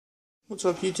What's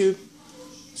up, YouTube?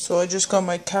 So I just got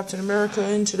my Captain America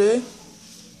in today,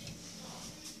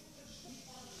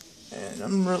 and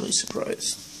I'm really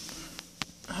surprised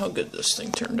how good this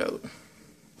thing turned out.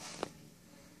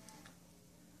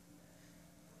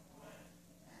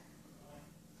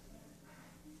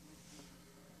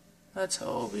 That's how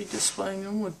I'll be displaying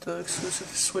them, with the exclusive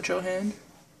switch out hand,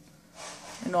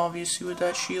 and obviously with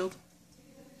that shield.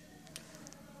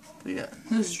 But yeah,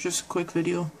 this is just a quick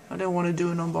video. I didn't want to do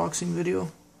an unboxing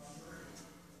video.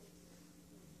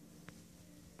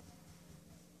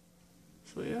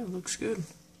 So yeah, it looks good.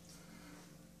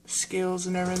 Scales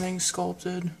and everything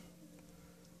sculpted.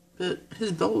 But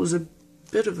his belt was a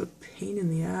bit of a pain in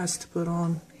the ass to put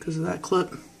on because of that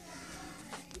clip.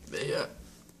 But yeah,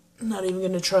 I'm not even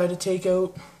going to try to take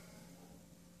out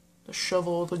the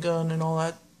shovel, the gun, and all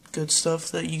that good stuff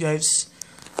that you guys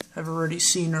have already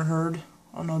seen or heard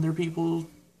on other people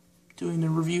doing their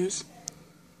reviews.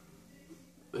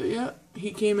 But yeah,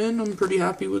 he came in. I'm pretty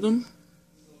happy with him.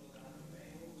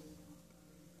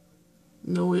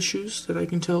 No issues that I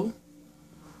can tell.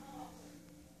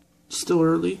 Still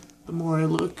early. The more I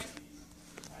look,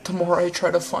 the more I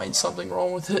try to find something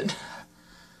wrong with it.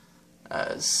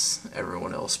 As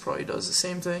everyone else probably does the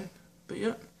same thing. But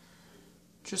yeah,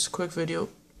 just a quick video.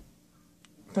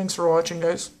 Thanks for watching,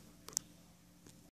 guys.